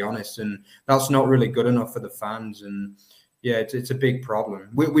 let's be honest. And that's not really good enough for the fans. And yeah, it's a big problem.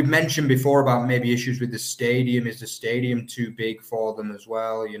 We've mentioned before about maybe issues with the stadium. Is the stadium too big for them as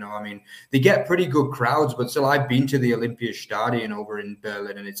well? I mean, they get pretty good crowds, but still, I've been to the Olympiastadion over in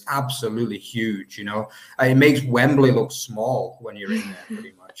Berlin, and it's absolutely huge. It makes Wembley look small when you're in there,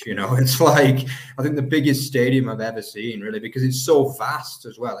 pretty much. It's like, I think the biggest stadium I've ever seen, really, because it's so vast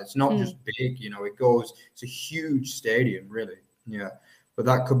as well. It's not just big, it's a huge stadium, really. Yeah, but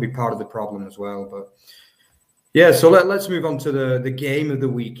that could be part of the problem as well. But yeah, so let's move on to the game of the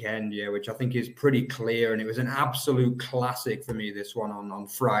weekend, which I think is pretty clear. And it was an absolute classic for me, this one on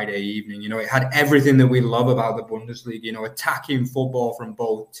Friday evening. It had everything that we love about the Bundesliga, attacking football from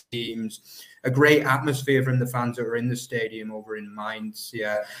both teams, a great atmosphere from the fans that were in the stadium over in Mainz,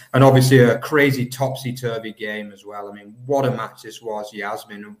 and obviously a crazy topsy-turvy game as well. I mean, what a match this was,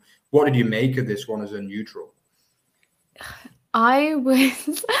 Yasmin. What did you make of this one as a neutral? I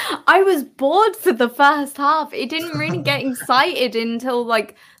was bored for the first half. It didn't really get excited until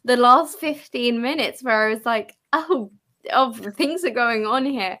like the last 15 minutes, where I was like, oh, things are going on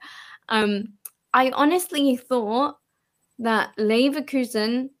here. I honestly thought that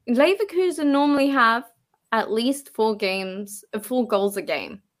Leverkusen normally have at least 4 goals a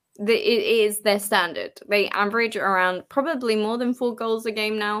game. It is their standard. They average around probably more than 4 goals a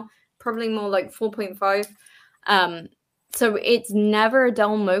game now, probably more like 4.5. So it's never a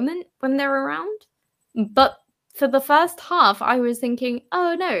dull moment when they're around. But for the first half, I was thinking,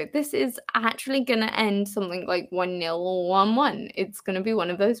 oh no, this is actually going to end something like 1-0 or 1-1. It's going to be one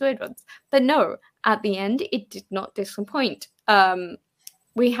of those weird ones. But no, at the end, it did not disappoint.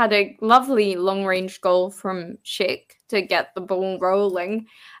 We had a lovely long-range goal from Schick to get the ball rolling.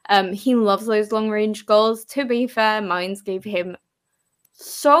 He loves those long-range goals. To be fair, Mainz gave him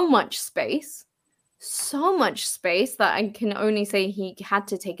so much space that I can only say he had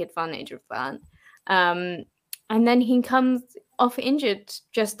to take advantage of that. And then he comes off injured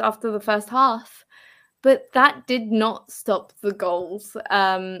just after the first half. But that did not stop the goals.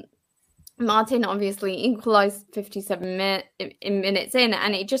 Martin obviously equalized 57 minutes in,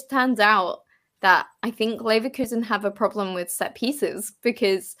 and it just turns out that I think Leverkusen have a problem with set pieces,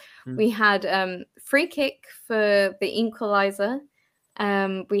 because we had free kick for the equalizer.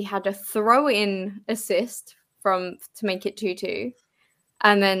 We had a throw-in assist to make it 2-2.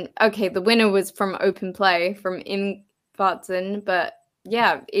 And then, the winner was from open play from Ingvartsen. But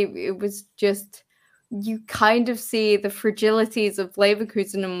yeah, it was just, you kind of see the fragilities of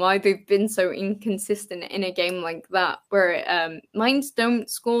Leverkusen and why they've been so inconsistent in a game like that, where Mainz don't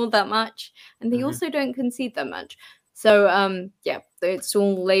score that much and they also don't concede that much. So, it's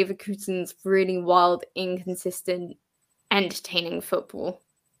all Leverkusen's really wild, inconsistent, entertaining football.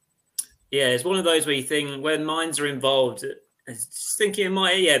 Yeah, it's one of those where you think when Mainz are involved, just thinking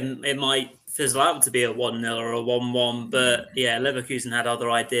it might fizzle out to be a 1-0 or a 1-1, but yeah, Leverkusen had other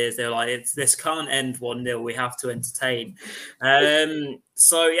ideas. They're like, this can't end 1-0. We have to entertain.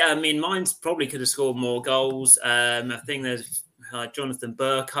 So yeah, I mean, Mainz probably could have scored more goals. I think there's Jonathan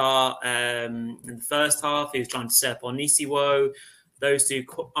Burkhardt in the first half. He was trying to set up Onisiwo. Those two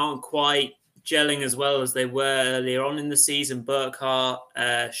aren't quite gelling as well as they were earlier on in the season. Burkhardt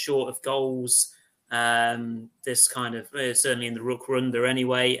short of goals. This kind of certainly in the Rückrunde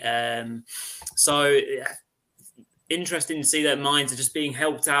anyway. So interesting to see that Mainz are just being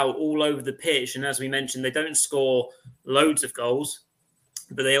helped out all over the pitch. And as we mentioned, they don't score loads of goals,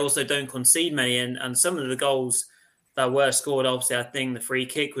 but they also don't concede many. And some of the goals that were scored, obviously, I think the free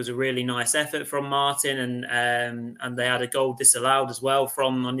kick was a really nice effort from Martin, and they had a goal disallowed as well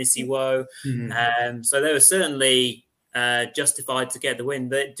from Onisiwo. So they were certainly justified to get the win.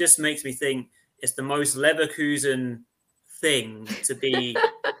 But it just makes me think it's the most Leverkusen thing to be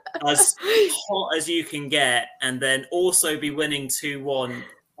as hot as you can get and then also be winning 2-1,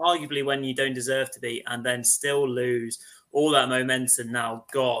 arguably when you don't deserve to be, and then still lose. All that momentum now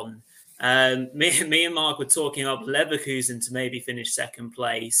gone. Me and Mark were talking up Leverkusen to maybe finish second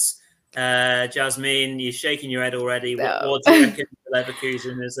place. Jasmine, you're shaking your head already. No. What do you reckon for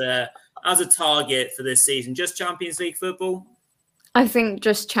Leverkusen as a target for this season? Just Champions League football? I think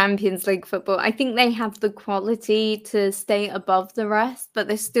just Champions League football. I think they have the quality to stay above the rest, but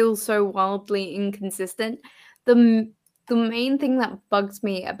they're still so wildly inconsistent. The main thing that bugs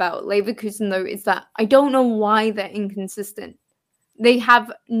me about Leverkusen, though, is that I don't know why they're inconsistent. They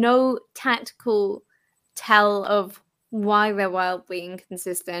have no tactical tell of why they're wildly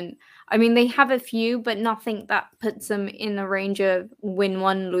inconsistent. I mean, they have a few, but nothing that puts them in the range of win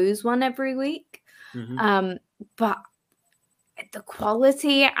one, lose one every week. But the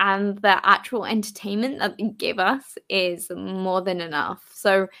quality and the actual entertainment that they give us is more than enough.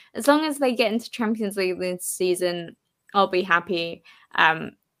 So as long as they get into Champions League this season, I'll be happy.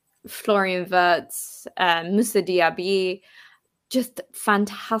 Florian Wirtz, Moussa Diaby, just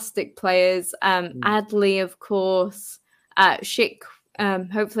fantastic players. Adli, of course. Schick,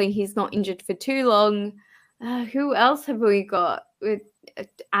 hopefully he's not injured for too long. Who else have we got? With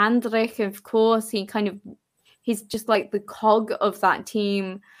Andrich, of course. He's just like the cog of that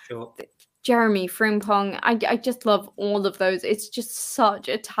team. Sure. Jeremy Frimpong. I just love all of those. It's just such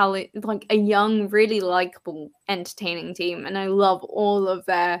a talent, like a young, really likable, entertaining team. And I love all of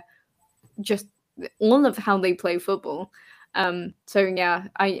how they play football. So yeah,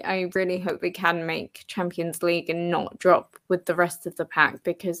 I really hope they can make Champions League and not drop with the rest of the pack,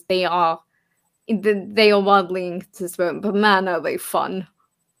 because they are wildly inconsistent, but man, are they fun.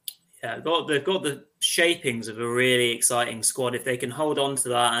 Yeah, they've got the shapings of a really exciting squad if they can hold on to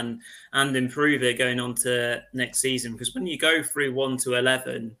that and improve it going on to next season. Because when you go through 1 to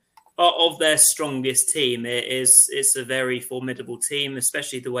 11 of their strongest team, it's a very formidable team,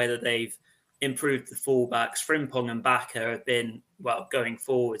 especially the way that they've improved the fullbacks. Frimpong and Bakker have been, well, going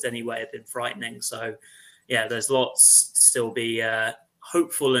forwards anyway, have been frightening. So yeah, there's lots to still be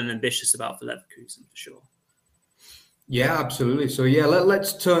hopeful and ambitious about for Leverkusen for sure. Yeah, absolutely. So yeah,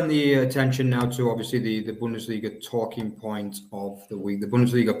 let's turn the attention now to obviously the Bundesliga talking point of the week, the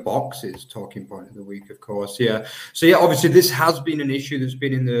Bundesliga boxes talking point of the week, of course. Yeah. So yeah, obviously this has been an issue that's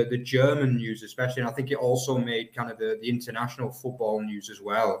been in the German news, especially, and I think it also made kind of the international football news as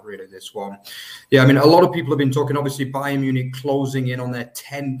well, really, this one. Yeah, I mean, a lot of people have been talking, obviously, Bayern Munich closing in on their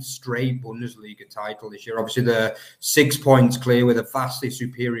 10th straight Bundesliga title this year. Obviously, they're 6 points clear with a vastly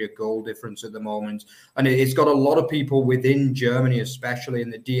superior goal difference at the moment. And it's got a lot of people within Germany, especially in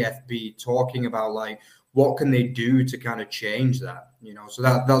the DFB, talking about like what can they do to kind of change that, you know. So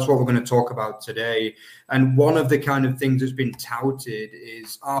that's what we're going to talk about today. And one of the kind of things that's been touted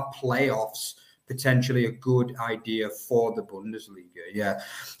is, are playoffs potentially a good idea for the Bundesliga? Yeah.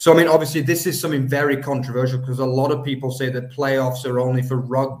 So, I mean, obviously, this is something very controversial because a lot of people say that playoffs are only for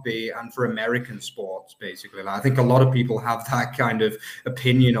rugby and for American sports, basically. Like, I think a lot of people have that kind of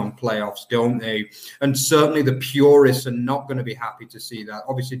opinion on playoffs, don't they? And certainly the purists are not going to be happy to see that,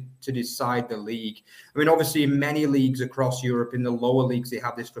 obviously, to decide the league. I mean, obviously, in many leagues across Europe, in the lower leagues, they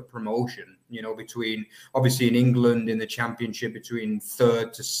have this for promotion, you know, between, obviously, in England, in the Championship, between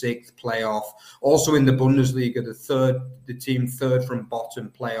 3rd to 6th playoff. Also in the Bundesliga, the team third from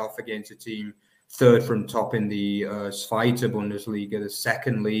bottom playoff against a team third from top in the Zweite Bundesliga, the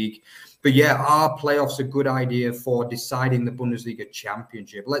second league. But yeah, are playoffs a good idea for deciding the Bundesliga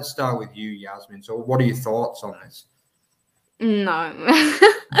championship? Let's start with you, Yasmin. So what are your thoughts on this? No,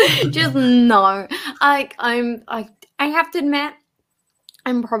 just no. I have to admit,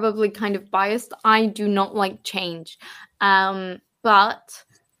 I'm probably kind of biased. I do not like change. But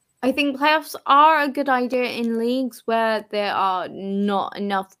I think playoffs are a good idea in leagues where there are not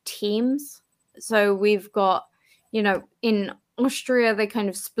enough teams. So we've got, you know, in Austria, they kind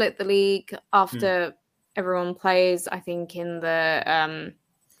of split the league after everyone plays. I think in the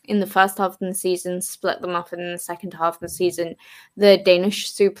first half of the season, split them up in the second half of the season. The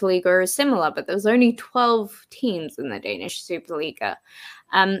Danish Superliga is similar, but there's only 12 teams in the Danish Superliga.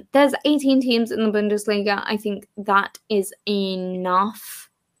 There's 18 teams in the Bundesliga. I think that is enough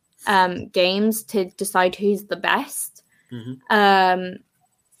games to decide who's the best. And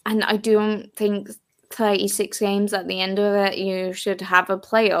I don't think 36 games at the end of it, you should have a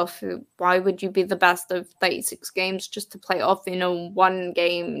playoff. Why would you be the best of 36 games just to play off in a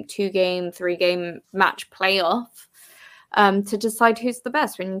 1-game, 2-game, 3-game match playoff to decide who's the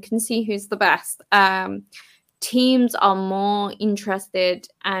best when you can see who's the best? Teams are more interested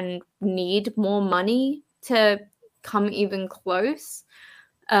and need more money to come even close,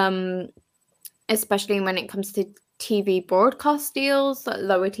 especially when it comes to TV broadcast deals.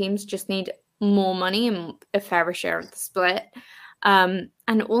 Lower teams just need more money and a fairer share of the split. And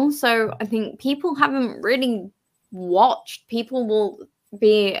also, I think people haven't really watched. People will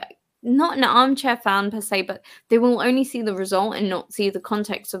be not an armchair fan per se, but they will only see the result and not see the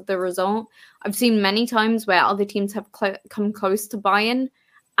context of the result. I've seen many times where other teams have come close to Bayern,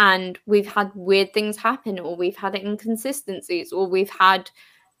 and we've had weird things happen, or we've had inconsistencies, or we've had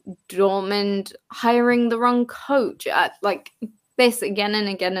Dortmund hiring the wrong coach, like this again and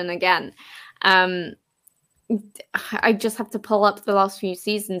again and again. I just have to pull up the last few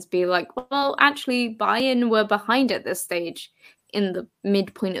seasons, be like, well, actually, Bayern were behind at this stage in the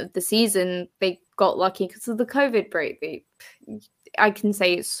midpoint of the season. They got lucky because of the COVID break. I can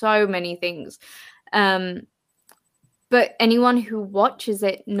say so many things. But anyone who watches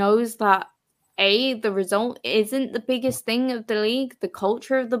it knows that the result isn't the biggest thing of the league. The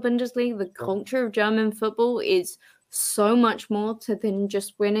culture of the Bundesliga, the culture of German football is so much more than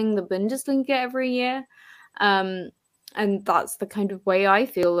just winning the Bundesliga every year. And that's the kind of way I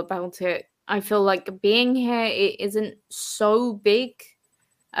feel about it. I feel like being here, it isn't so big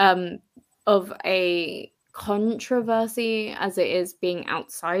of a controversy as it is being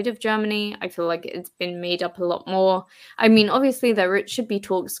outside of Germany. I feel like it's been made up a lot more. I mean, obviously there should be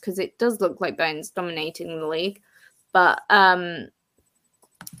talks because it does look like Bayern's dominating the league, but I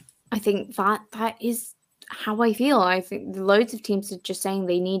think that is how I feel. I think loads of teams are just saying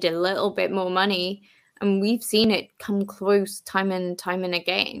they need a little bit more money, and we've seen it come close time and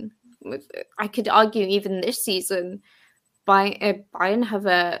again. I could argue even this season, Bayern have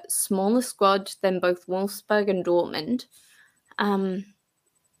a smaller squad than both Wolfsburg and Dortmund. And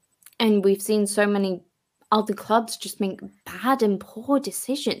we've seen so many other clubs just make bad and poor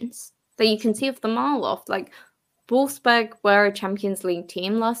decisions that you can see of the mile off. Like, Wolfsburg were a Champions League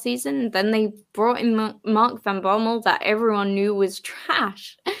team last season. Then they brought in Mark van Bommel that everyone knew was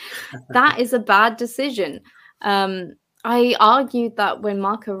trash. That is a bad decision. I argued that when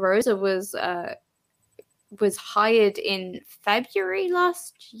Marco Rose was hired in February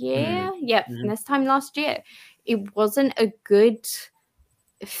last year. This time last year. It wasn't a good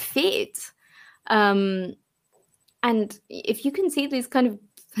fit. And if you can see these kind of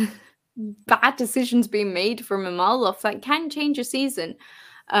bad decisions being made from a Marloff, that can change a season.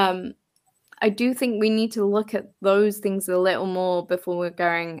 I do think we need to look at those things a little more before we're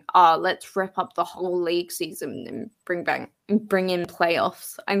going, let's rip up the whole league season and bring in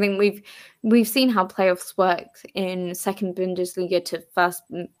playoffs. I think we've seen how playoffs work in second Bundesliga to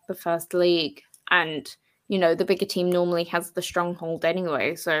the first league, and the bigger team normally has the stronghold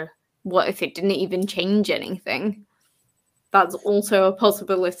anyway. So what if it didn't even change anything? That's also a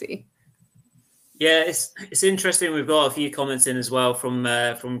possibility. Yeah, it's interesting. We've got a few comments in as well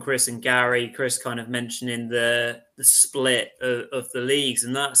from Chris and Gary. Chris kind of mentioning the split of the leagues,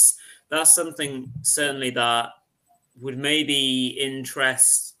 and that's something certainly that would maybe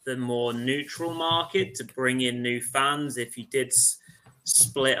interest the more neutral market to bring in new fans. If you did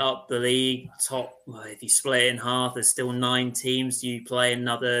split up the league, if you split it in half, there's still 9 teams. You play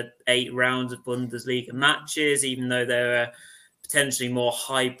another 8 rounds of Bundesliga matches, even though there are potentially more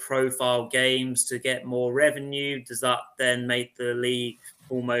high-profile games to get more revenue. Does that then make the league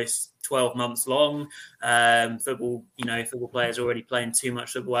almost 12 months long? Football players are already playing too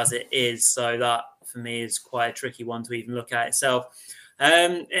much football as it is, so that for me is quite a tricky one to even look at itself.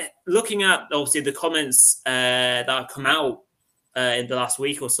 Looking at obviously the comments that have come out in the last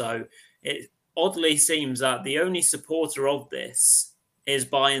week or so, it oddly seems that the only supporter of this is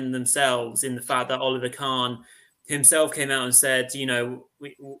Bayern themselves, in the fact that Oliver Kahn himself came out and said,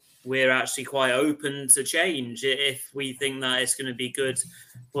 we're actually quite open to change if we think that it's going to be good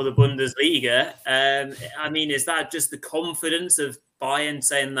for the Bundesliga. I mean, is that just the confidence of Bayern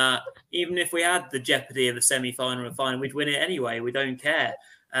saying that even if we had the jeopardy of a semi-final and final, we'd win it anyway, we don't care?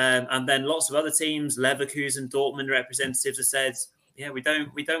 And then lots of other teams, Leverkusen, Dortmund representatives have said, we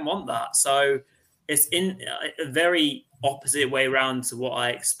don't want that. So it's in a very opposite way around to what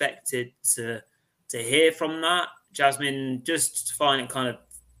I expected to hear from that. Jasmine, just to finally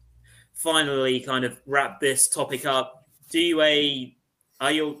kind of wrap this topic up,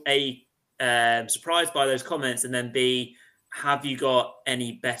 are you surprised by those comments? And then B, have you got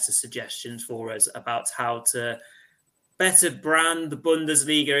any better suggestions for us about how to better brand the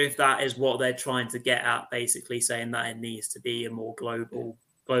Bundesliga, if that is what they're trying to get at, basically saying that it needs to be a more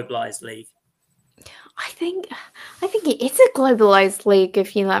globalized league? I think it is a globalized league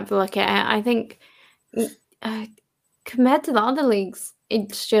if you like to look at it. I think compared to the other leagues,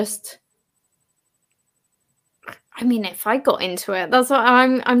 it's just, I mean, if I got into it, that's what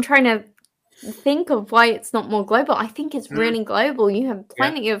I'm trying to think of why it's not more global. I think it's really global. You have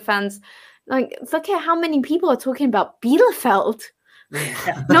plenty of fans. Like, look at how many people are talking about Bielefeld.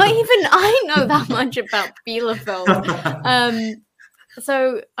 Not even I know that much about Bielefeld.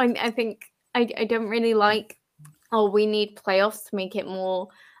 So I think I don't really like, we need playoffs to make it more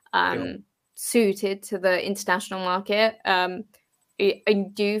suited to the international market. I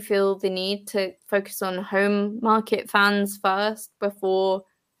do feel the need to focus on home market fans first before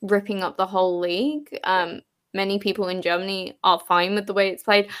ripping up the whole league. Many people in Germany are fine with the way it's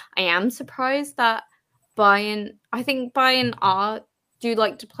played. I am surprised that Bayern do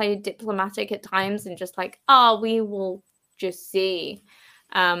like to play diplomatic at times and just like, we will just see.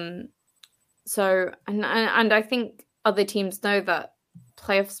 So, and I think other teams know that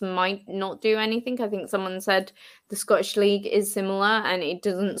playoffs might not do anything. I think someone said the Scottish League is similar, and it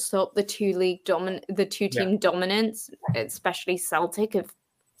doesn't stop the two-team dominance, especially Celtic of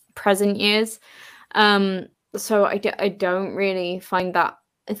present years. So I don't really find that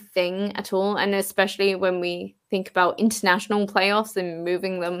a thing at all, and especially when we think about international playoffs and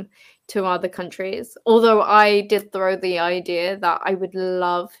moving them to other countries. Although I did throw the idea that I would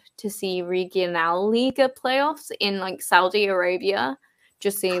love to see Regionalliga playoffs in like Saudi Arabia.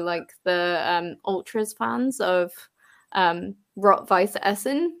 Just see like the Ultras fans of Rot-Weiss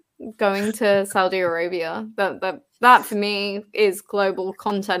Essen going to Saudi Arabia. That for me is global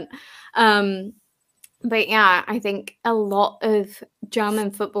content. But yeah, I think a lot of German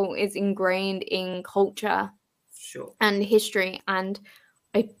football is ingrained in culture and history, and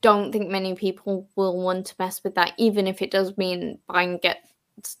I don't think many people will want to mess with that, even if it does mean Bayern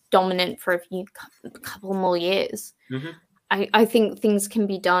gets dominant for a couple more years. Mm-hmm. I think things can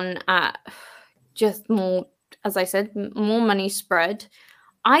be done at just more, as I said, more money spread.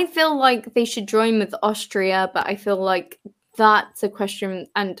 I feel like they should join with Austria, but I feel like that's a question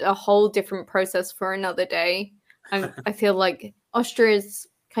and a whole different process for another day. I feel like Austria's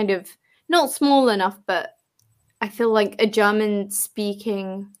kind of not small enough, but I feel like a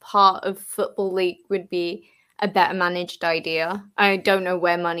German-speaking part of Football League would be a better managed idea. I don't know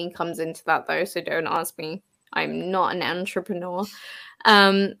where money comes into that, though, so don't ask me. I'm not an entrepreneur.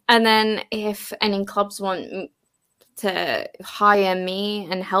 And then if any clubs want to hire me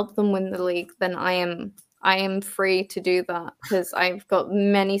and help them win the league, then I am free to do that, because I've got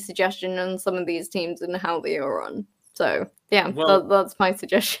many suggestions on some of these teams and how they are run. So yeah, that's my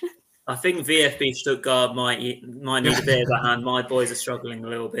suggestion. I think VfB Stuttgart might need a bit of a hand. My boys are struggling a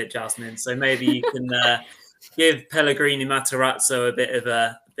little bit, Jasmine. So maybe you can give Pellegrini Matarazzo a bit of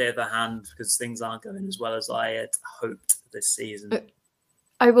a hand, because things aren't going as well as I had hoped this season.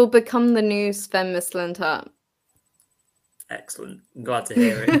 I will become the new Sven Mislintat. Excellent. I'm glad to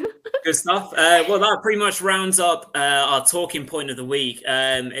hear it. Good stuff. Well, that pretty much rounds up our talking point of the week.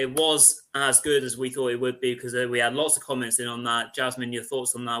 It was as good as we thought it would be, because we had lots of comments in on that. Jasmine, your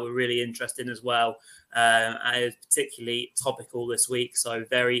thoughts on that were really interesting as well. And it was particularly topical this week, so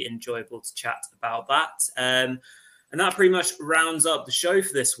very enjoyable to chat about that. And that pretty much rounds up the show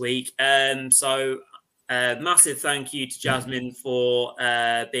for this week. So massive thank you to Jasmine for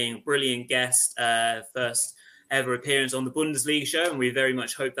being a brilliant guest, first ever appearance on the Bundesliga show, and we very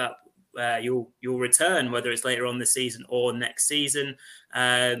much hope that you'll return, whether it's later on this season or next season.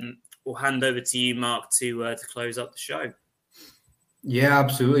 We'll hand over to you, Mark, to close up the show. Yeah,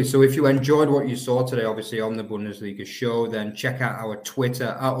 absolutely. So if you enjoyed what you saw today, obviously on the Bundesliga show, then check out our Twitter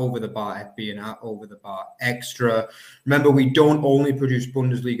at @OverTheBarFB and at @OverTheBarExtra. Remember, we don't only produce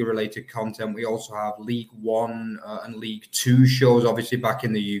Bundesliga related content. We also have League One and League Two shows, obviously back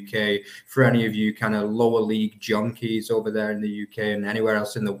in the UK, for any of you kind of lower league junkies over there in the UK and anywhere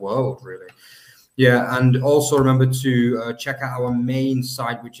else in the world, really. Yeah, and also remember to check out our main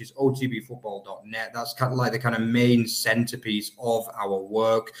site, which is otbfootball.net. That's kind of like the kind of main centerpiece of our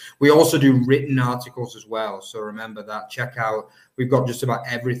work. We also do written articles as well. So remember that. Check out, we've got just about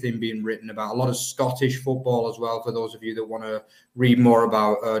everything being written about. A lot of Scottish football as well, for those of you that want to read more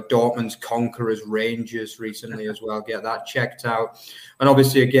about Dortmund's Conquerors Rangers recently as well. Get that checked out. And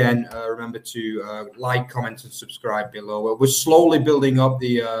obviously, again, remember to like, comment, and subscribe below. We're slowly building up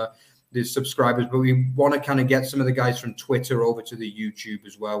the subscribers, but we want to kind of get some of the guys from Twitter over to the YouTube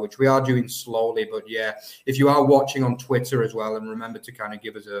as well, which we are doing slowly. But yeah, if you are watching on Twitter as well, and remember to kind of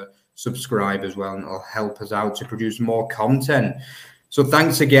give us a subscribe as well, and it'll help us out to produce more content. So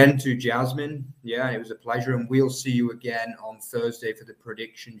thanks again to Jasmine. Yeah, it was a pleasure, and we'll see you again on Thursday for the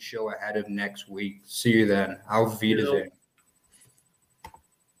prediction show ahead of next week. See you then. Auf Wiedersehen.